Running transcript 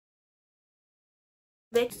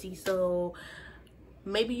Bexy. So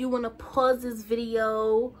maybe you want to pause this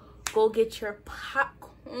video, go get your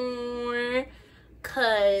popcorn,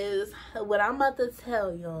 cause what I'm about to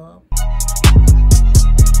tell y'all.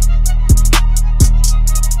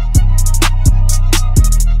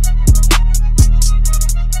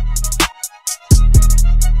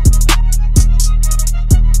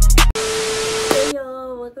 Hey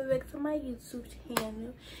y'all, welcome back to my YouTube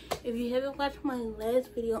channel. If you haven't watched my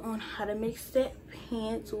last video on how to make step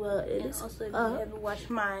pants, well, it is also, if you haven't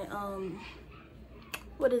watched my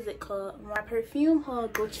what is it called, my perfume haul,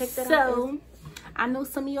 go check that out. So I know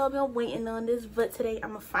some of y'all been waiting on this, but today I'm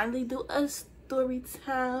gonna finally do a story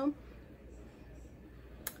time.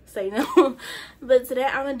 Say no. But today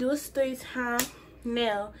I'm gonna do a story time.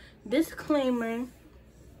 Now, disclaimer,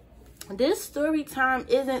 this story time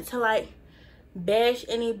isn't to like bash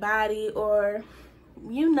anybody or,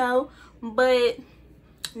 you know, but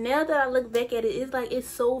now that I look back at it, it's like it's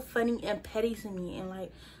so funny and petty to me, and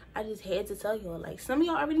like I just had to tell y'all. Like, some of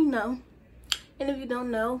y'all already know, and if you don't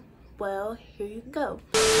know, well, here you go.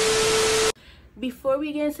 Before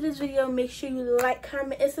we get into this video, make sure you like,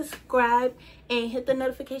 comment, and subscribe, and hit the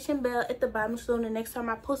notification bell at the bottom so the next time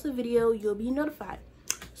I post a video, you'll be notified.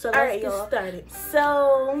 So let's get started.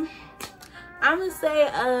 So I'm gonna say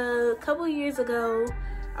a couple years ago,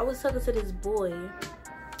 I was talking to this boy,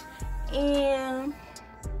 and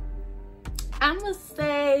I'm gonna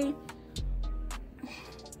say,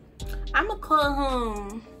 I'm gonna call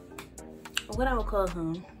him, what I'm gonna call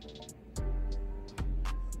him?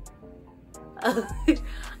 I'm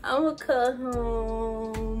gonna call him,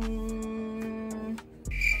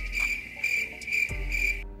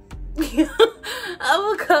 I'm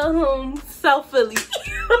gonna call him South Philly.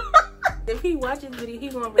 If he watches this video, he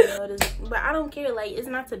gonna already know this, but I don't care. Like, it's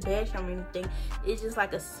not to bash him or anything, it's just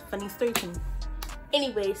like a funny story to me.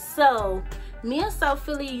 Anyway, so me and South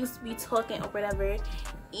Philly used to be talking or whatever,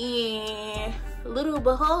 and little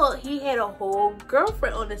behold, he had a whole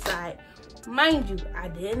girlfriend on the side. Mind you, I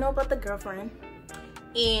didn't know about the girlfriend,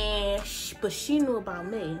 and but she knew about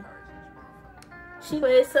me.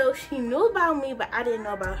 So she knew about me, but I didn't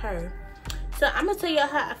know about her. So I'm gonna tell y'all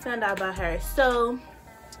how I found out about her. So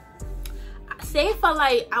say if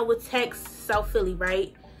I would text South Philly,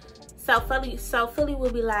 right? South Philly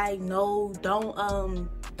would be like, no, don't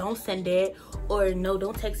send that, or no,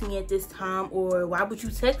 don't text me at this time, or why would you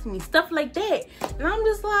text me, stuff like that. And I'm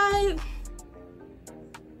just like,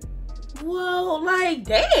 well, like,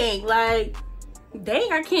 dang,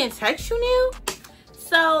 I can't text you now.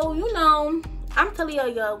 So, you know, I'm telling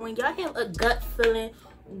y'all, when y'all have a gut feeling,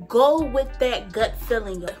 go with that gut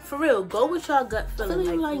feeling. For real, go with y'all gut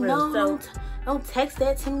feeling. Like no, don't text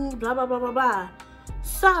that to me, blah, blah, blah, blah, blah.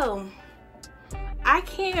 So, I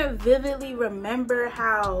can't vividly remember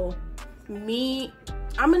how I'm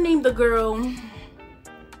gonna name the girl.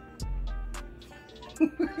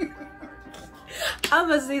 I'm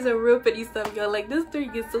gonna say some real petty stuff, y'all. Like, this story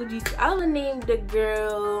gets so juicy. I'm gonna name the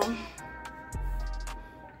girl.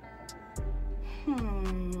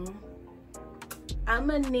 I'm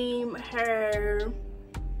gonna name her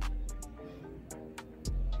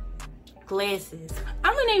Glasses.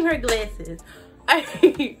 I'm gonna name her Glasses.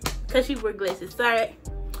 Alright, because she wore glasses. Sorry.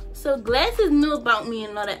 So Glasses knew about me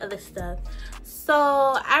and all that other stuff. So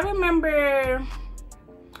I remember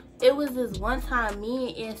it was this one time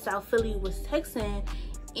me and South Philly was texting,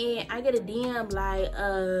 and I get a DM like,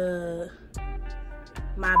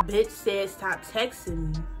 my bitch said stop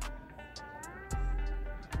texting me.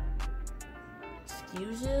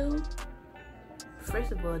 Excuse you?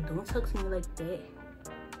 First of all, don't text me like that.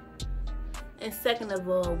 And second of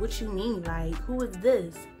all, what you mean? Like, who is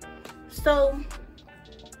this? So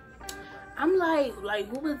I'm like,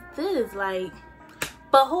 who is this? Like,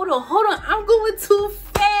 but hold on, I'm going too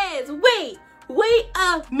fast. Wait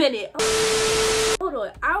a minute. Hold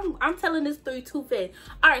on, I'm telling this story too fast.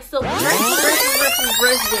 All right, so reverse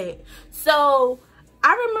that. So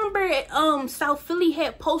I remember South Philly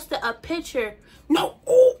had posted a picture. No,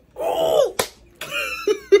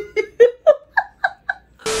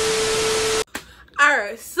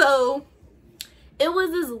 Alright, so it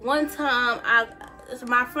was this one time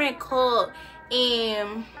my friend called,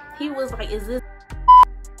 and he was like, is this?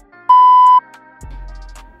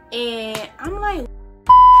 And I'm like,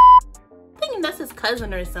 thinking that's his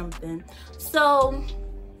cousin or something. So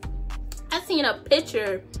I seen a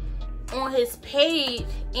picture on his page,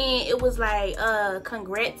 and it was like,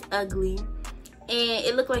 congrats, ugly, and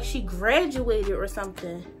it looked like she graduated or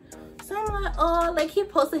something. So I'm like, oh, like, he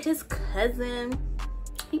posted his cousin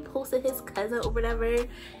or whatever,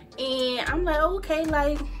 and I'm like, okay,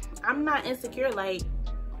 like, I'm not insecure, like,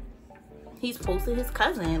 he's posted his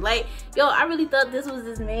cousin. Like, yo, I really thought this was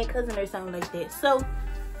his man cousin or something like that. So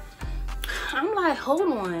I'm like, hold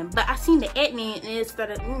on. But I seen the at name and it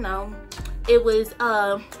started, you know, it was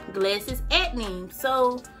Glasses at name.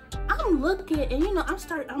 So I'm looking and, you know,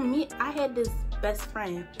 I had this best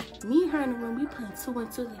friend. Me and her in the room, we putting 2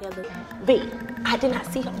 and 2 together. B, I did not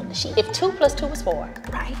see her on the sheet. If 2 plus 2 is 4,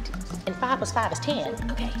 right? And 5 plus 5 is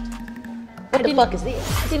 10. Okay. What the fuck is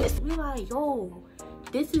this? We like, yo,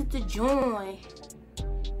 this is the joint.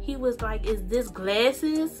 He was like, is this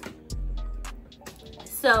Glasses?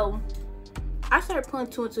 So I started putting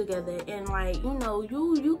 2 and 2 together, and like, you know,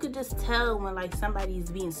 you could just tell when like somebody's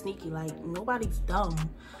being sneaky. Like, nobody's dumb.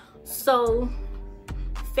 So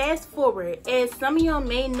fast forward, as some of y'all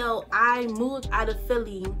may know, I moved out of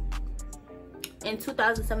Philly in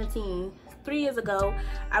 2017. 3 years ago,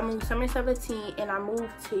 I moved summer 17 and I moved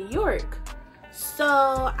to York. So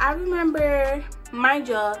I remember, mind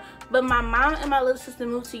y'all, but my mom and my little sister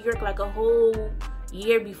moved to York like a whole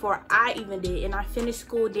year before I even did, and I finished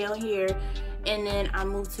school down here and then I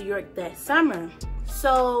moved to York that summer.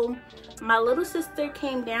 So my little sister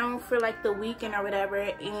came down for like the weekend or whatever,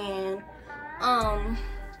 and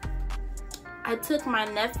I took my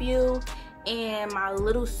nephew and my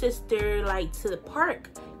little sister like to the park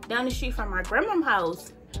down the street from my grandma's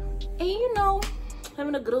house, and you know,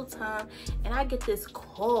 having a good old time. And I get this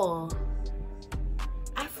call.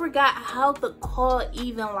 I forgot how the call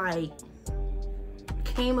even like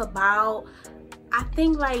came about. I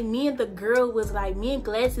think like me and the girl was like, me and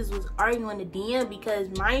Glasses was arguing on the DM because,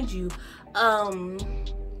 mind you,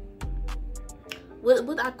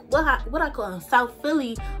 what I call him, South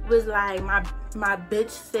Philly was like, my bitch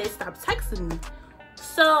said stop texting me.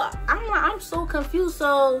 So I'm so confused.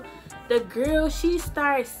 So the girl, she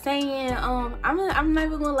started saying, I'm not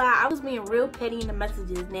even gonna lie, I was being real petty in the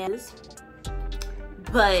messages now,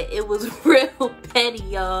 but it was real petty,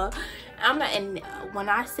 y'all. I'm not, and when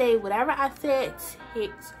I say whatever I said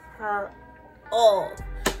ticks her off.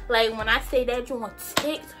 Like, when I say that, you want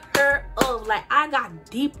ticks her off. Like, I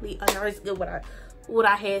got deeply understood what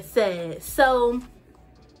I had said. So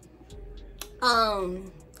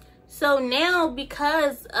so now,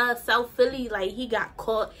 because South Philly, like, he got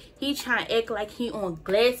caught, he trying to act like he on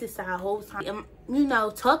Glasses side the whole time, you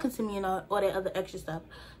know, talking to me and all that other extra stuff.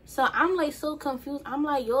 So I'm like so confused. I'm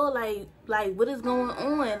like, yo, like what is going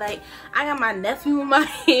on? Like, I got my nephew in my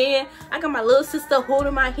hand, I got my little sister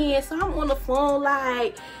holding my hand, so I'm on the phone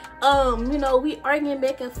like, you know, we arguing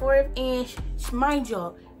back and forth. And mind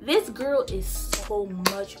y'all, this girl is so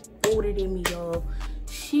much older than me, y'all.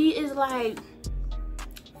 She is like,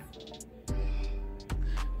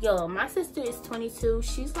 yo, my sister is 22.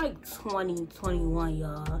 She's like 20, 21,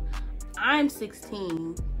 y'all. I'm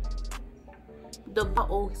 16. How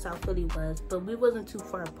old South Philly was, but we wasn't too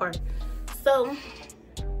far apart. So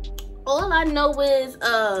all I know is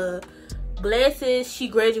Glasses, she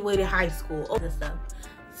graduated high school, all this stuff.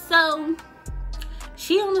 So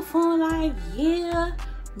she on the phone like, yeah,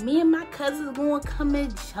 me and my cousins gonna come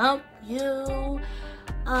and jump you.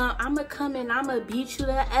 I'ma come and I'ma beat you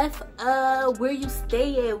the F up. Where you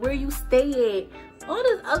stay at? Where you stay at? All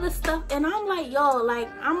this other stuff. And I'm like, y'all, like,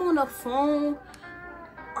 I'm on the phone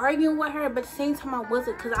arguing with her, but at the same time I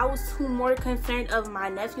wasn't, because I was too more concerned of my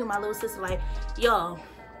nephew and my little sister. Like, y'all,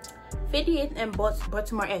 50th and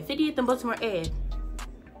Baltimore Ave. 50th and Baltimore Ave.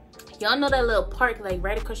 Y'all know that little park, like,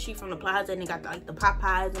 right across the street from the plaza, and they got like the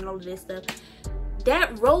Popeyes and all of this stuff.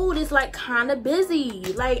 That road is like kind of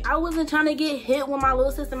busy. Like, I wasn't trying to get hit with my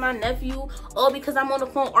little sister and my nephew, all because I'm on the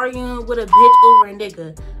phone arguing with a bitch over a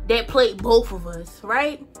nigga that played both of us,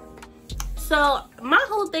 right? So my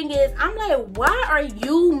whole thing is, I'm like, why are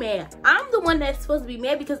you mad? I'm the one that's supposed to be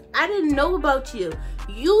mad because I didn't know about you.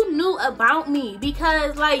 You knew about me,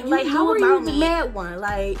 because like how are you the mad one?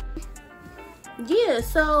 Like, yeah,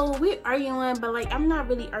 so we're arguing, but like, I'm not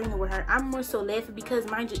really arguing with her. I'm more so laughing because,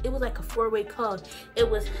 mind you, it was like a 4-way call. It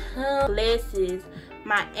was him, Glasses,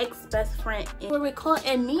 my ex-best friend, and 4-way call,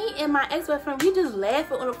 and me and my ex-best friend, we just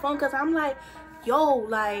laughing on the phone, because I'm like, yo,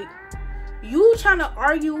 like, you trying to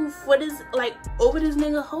argue for this, like, over this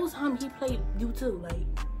nigga whole time he played you too, like.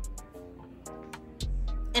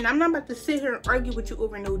 And I'm not about to sit here and argue with you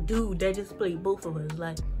over no dude that just played both of us,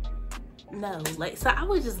 like, no. Like, so I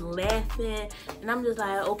was just laughing, and I'm just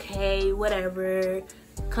like, okay, whatever,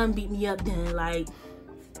 come beat me up then. Like,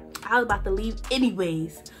 I was about to leave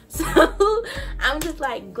anyways. So I'm just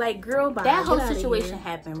like girl, bye. That whole situation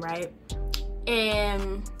happened, right?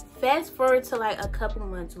 And fast forward to like a couple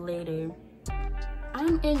months later,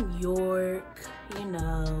 I'm in York, you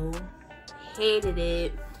know, hated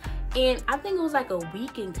it. And I think it was like a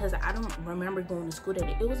weekend because I don't remember going to school that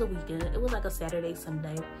day. It was a weekend. It was like a Saturday,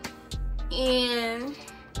 Sunday. And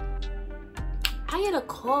I had a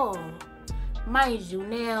call. Mind you,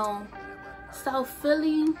 now, South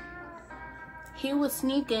Philly, he was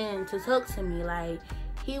sneaking to talk to me. Like,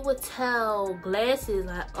 he would tell Glasses,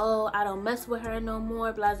 like, oh, I don't mess with her no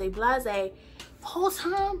more, blase, blase. Whole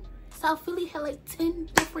time, South Philly had like 10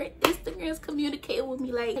 different Instagrams communicating with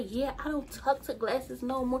me. Like, yeah, I don't talk to Glasses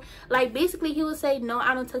no more. Like, basically, he would say, no,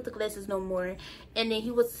 I don't talk to Glasses no more. And then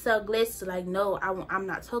he would tell Glasses, like, no, I'm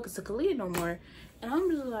not talking to Khalid no more. And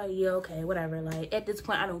I'm just like, yeah, okay, whatever. Like, at this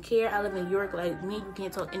point, I don't care. I live in York. Like, me and you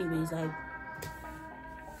can't talk anyways. Like,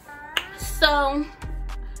 so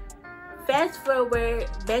fast forward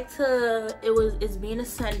back to it's being a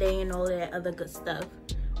Sunday and all that other good stuff,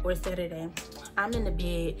 or Saturday. I'm in the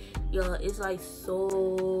bed, y'all. It's like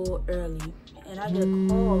so early, and I get a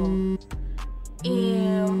call,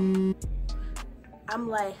 and I'm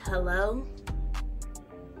like, hello,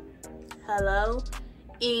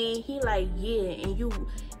 and he like, yeah,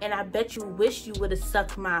 and I bet you wish you would have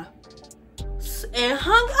sucked my, and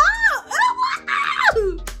hung up.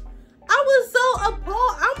 I was so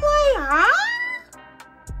appalled. I'm like, huh?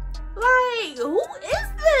 Like, who is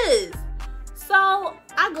this? So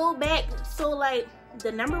I go back. So like,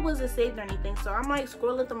 the number wasn't saved or anything. So I'm like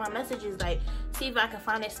scrolling through my messages, like, see if I can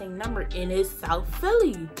find that same number. And it's South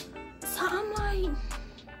Philly. So I'm like,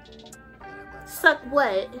 suck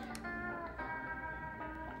what?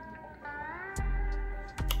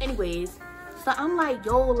 Anyways, so I'm like,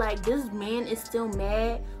 yo, like, this man is still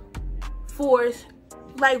mad for,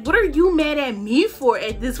 like, what are you mad at me for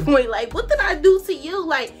at this point? Like, what did I do to you?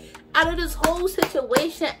 Like, out of this whole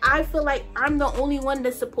situation, I feel like I'm the only one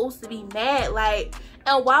that's supposed to be mad. Like,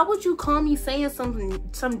 and why would you call me saying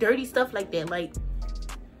some dirty stuff like that? Like,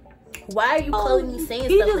 why are you calling me saying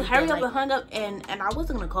stuff like that? He just hurried up and hung up, and I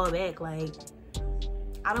wasn't gonna call back. Like,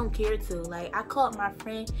 I don't care to. Like, I called my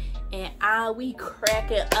friend, and we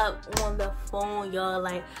cracking up on the phone, y'all.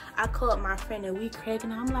 Like, I called my friend, and we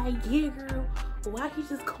cracking up. I'm like, yeah, girl, why he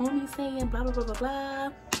just call me saying blah blah blah blah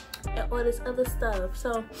blah and all this other stuff?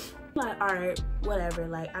 So I'm like, all right, whatever,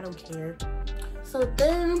 like, I don't care. So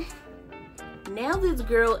then now this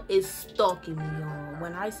girl is stalking me, y'all.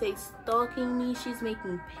 When I say stalking me, she's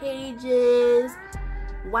making pages.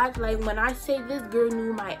 Watch, like, when I say this girl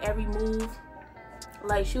knew my every move,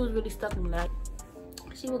 like, she was really stalking me. Like,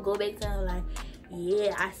 she would go back to her like,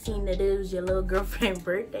 yeah, I seen that it was your little girlfriend's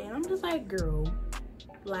birthday. And I'm just like, girl,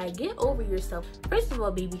 like, get over yourself. First of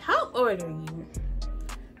all, baby, how old are you?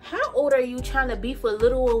 How old are you trying to be for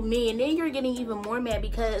little old me? And then you're getting even more mad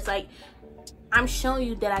because, like, I'm showing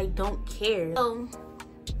you that I don't care.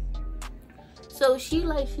 So she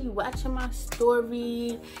watching my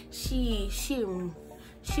story. She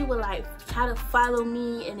would like try to follow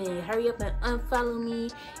me and then hurry up and unfollow me.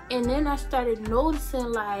 And then I started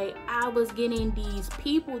noticing, like, I was getting these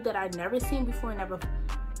people that I'd never seen before.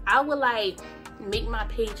 I would like make my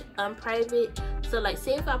page unprivate. So like,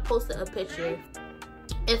 say if I posted a picture,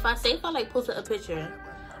 if I posted a picture,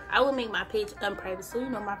 I would make my page unprivate, so, you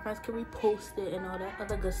know, my friends can repost it and all that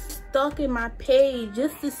other good stuff. Stalking my page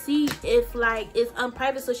just to see if, like, it's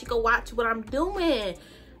unprivate so she could watch what I'm doing.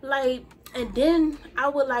 Like, and then I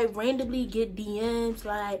would, like, randomly get DMs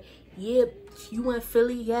like, yeah, you in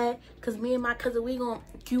Philly yet? Because me and my cousin, we gonna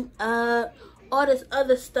cute up. All this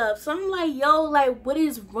other stuff. So I'm like, yo, like, what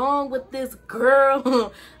is wrong with this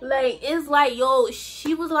girl? Like, it's like, yo,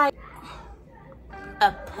 she was like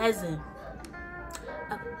a peasant.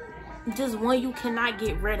 Just one you cannot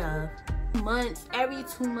get rid of. Months, every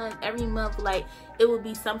 2 months, every month, like, it would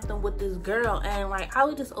be something with this girl. And like, I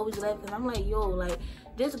would just always laugh, and I'm like, yo, like,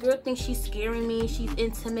 this girl thinks she's scaring me. She's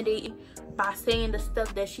intimidating by saying the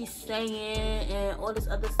stuff that she's saying and all this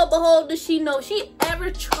other stuff. But behold, does she know she ever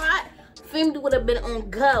tried? Family would have been on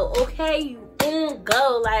go, okay? On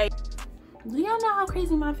go. Like, do y'all know how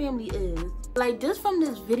crazy my family is? Like, just from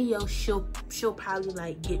this video, she'll probably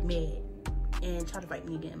like get mad and try to fight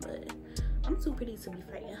me again, but I'm too pretty to be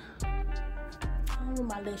fighting. I don't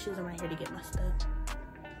want my lashes around here to get my stuff.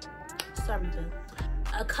 Sorry, boo.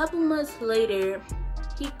 A couple months later,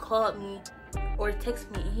 he called me or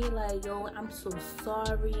texted me, and he like, yo, I'm so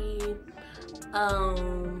sorry.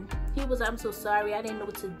 He was like, I'm so sorry, I didn't know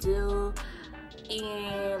what to do.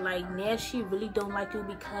 And like, now she really don't like you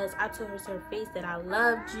because I told her to her face that I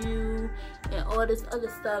loved you and all this other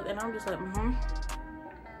stuff. And I'm just like,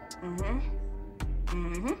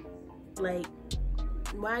 like,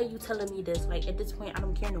 why are you telling me this? Like, at this point, I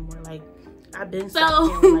don't care no more. Like, I've been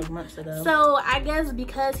stopped caring, like, months ago. So I guess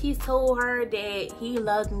because he told her that he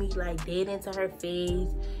loved me, like, dead into her face,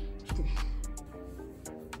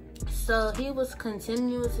 So he was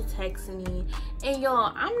continuous to text me, and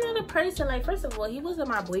y'all, I'm not a person like, first of all, he wasn't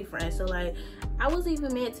my boyfriend, so like I wasn't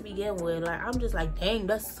even meant to begin with. Like I'm just like, dang,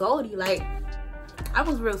 that's salty. Like I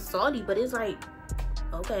was real salty, but it's like,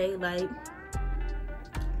 okay, like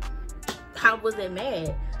I wasn't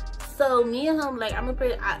mad. So me and him, like,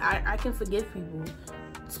 I can forgive people,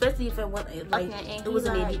 especially if it wasn't like it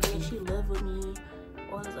wasn't anything. She lived with me,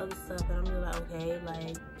 all this other stuff, and I'm just like, okay,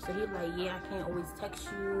 like, so he's like, yeah, I can't always text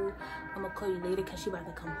you, I'm gonna call you later because she about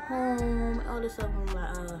to come home, all this stuff. I'm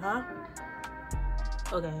like, huh?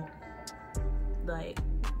 Okay, like,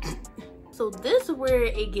 so this is where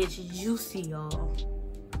it gets juicy, y'all.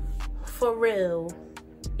 For real,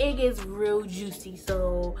 it gets real juicy.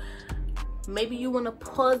 So maybe you want to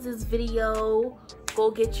pause this video, go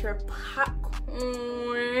get your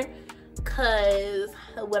popcorn, cause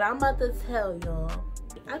what I'm about to tell y'all,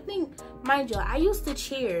 I think, mind y'all, I used to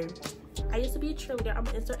cheer. I used to be a cheerleader. I'm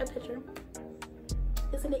gonna insert a picture.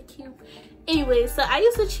 Isn't it cute? Anyway, so I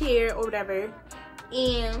used to cheer or whatever,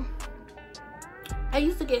 and I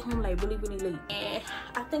used to get home like really late, and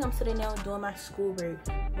I think I'm sitting down doing my schoolwork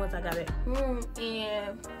once I got it home,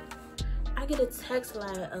 and I get a text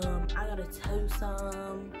like, I gotta tell you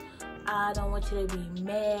something. I don't want you to be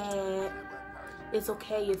mad. It's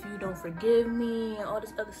okay if you don't forgive me and all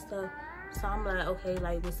this other stuff. So I'm like, okay,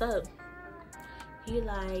 like, what's up? He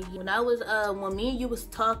like, when me and you was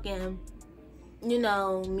talking, you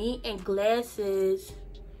know, me and Glasses,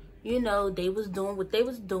 you know, they was doing what they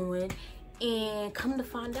was doing, and come to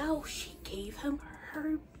find out, she gave him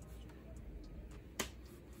her.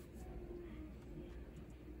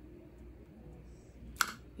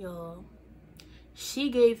 Y'all, she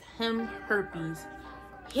gave him herpes.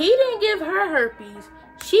 He didn't give her herpes.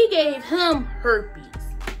 She gave him herpes.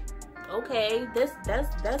 Okay,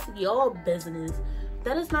 that's your business.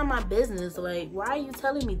 That is not my business. Like, why are you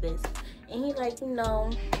telling me this? And he like, you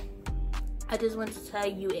know, I just wanted to tell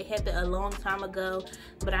you it happened a long time ago,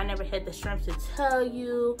 but I never had the strength to tell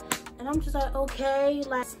you. And I'm just like, okay,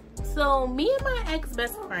 like, so me and my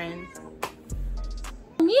ex-best friend,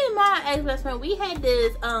 we had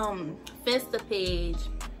this Finsta page,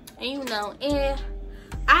 and you know, and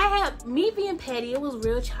I had, me being petty, it was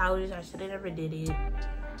real childish. I should have never did it,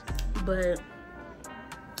 but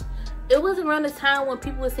it was around the time when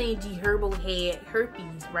people were saying G Herbo had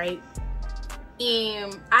herpes, right?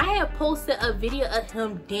 And I had posted a video of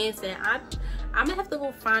him dancing. I'm gonna have to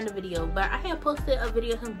go find the video, but I had posted a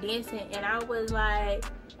video of him dancing, and I was like,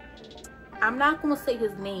 I'm not gonna say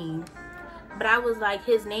his name, but I was like,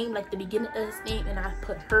 his name, like the beginning of his name, and I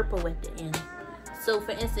put Herpo at the end. So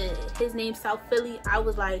for instance, his name South Philly, I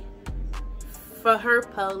was like, for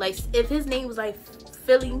Herpo. Like if his name was like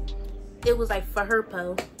Philly, it was like for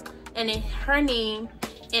Herpo. And then her name,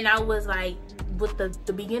 and I was like, with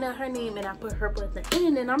the beginning of her name, and I put Herpo at the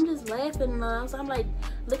end, and I'm just laughing. So I'm like,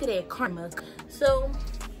 look at that karma. So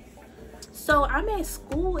I'm at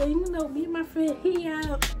school, and you know, me and my friend,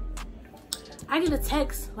 I get a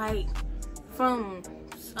text like from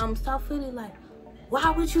South Philly, like, why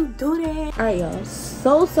would you do that? All right, y'all,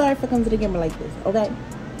 so sorry for coming to the camera like this, okay?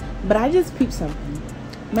 But I just peeped something.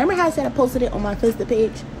 Remember how I said I posted it on my Finsta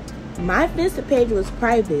page? My Finsta page was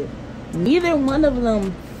private. Neither one of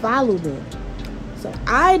them followed it. So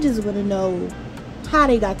I just want to know how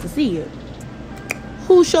they got to see it.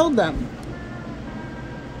 Who showed them?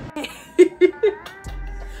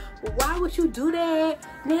 Why would you do that?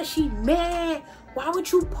 Now she mad. Why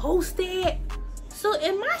would you post it? So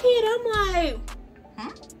in my head, I'm like,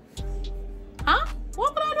 huh?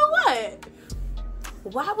 What would I do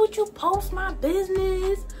what? Why would you post my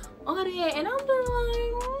business? All that. And I'm just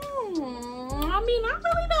like, I mean, I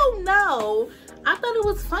really don't know. I thought it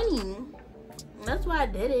was funny. That's why I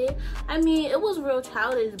did it. I mean, it was real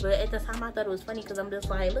childish, but at the time I thought it was funny because I'm just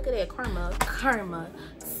like, look at that karma.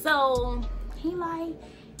 So he like,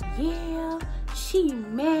 yeah, she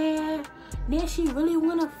mad. Now she really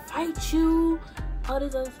wanna fight you. All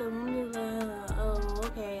this other stuff. I'm just like, oh,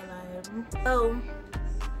 okay, like, oh.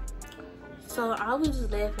 So I was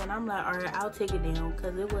just laughing. I'm like, all right, I'll take it down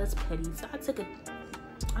because it was petty. So I took it.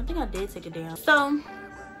 I think I did take it down. So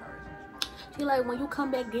she like, when you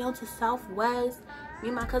come back down to Southwest, me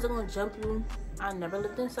and my cousin gonna jump you. I never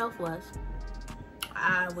lived in Southwest.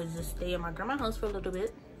 I would just stay at my grandma's house for a little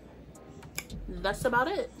bit. That's about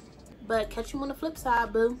it. But catch you on the flip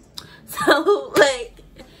side, boo. So like,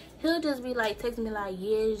 he'll just be like texting me like,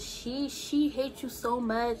 yeah, she hates you so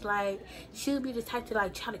much, like she'll be the type to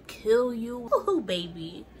like try to kill you. Ooh,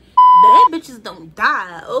 baby, bad bitches don't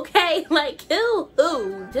die, okay? Like, kill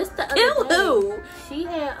who? Just the kill who? She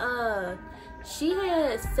had she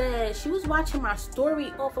had said she was watching my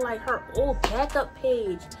story off of like her old backup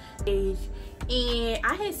page, and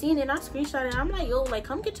I had seen it and I screenshot it. I'm like, yo, like,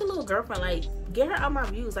 come get your little girlfriend, like, get her out my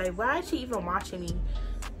views. Like, why is she even watching me?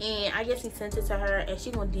 And I guess he sent it to her, and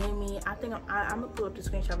she gonna DM me. I think I'm gonna pull up the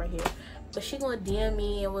screenshot right here, but she gonna DM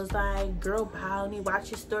me and was like, girl, bye, let me watch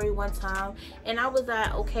your story one time. And I was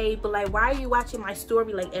like, okay, but like, why are you watching my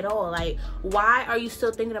story, like, at all? Like, why are you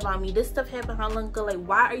still thinking about me? This stuff happened how long ago? Like,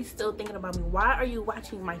 why are you still thinking about me? Why are you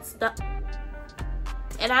watching my stuff?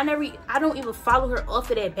 And I don't even follow her off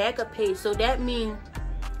of that backup page, so that means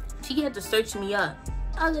she had to search me up.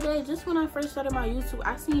 The other day, just when I first started my YouTube,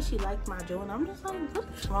 I seen she liked my joint, and I'm just like,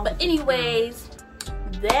 what's wrong? But anyways,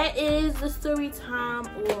 that is the story time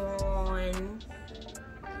on.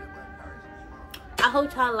 I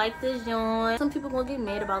hope y'all like this joint. Some people gonna get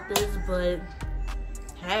mad about this, but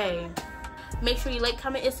hey, make sure you like,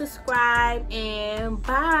 comment, and subscribe, and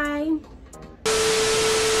bye.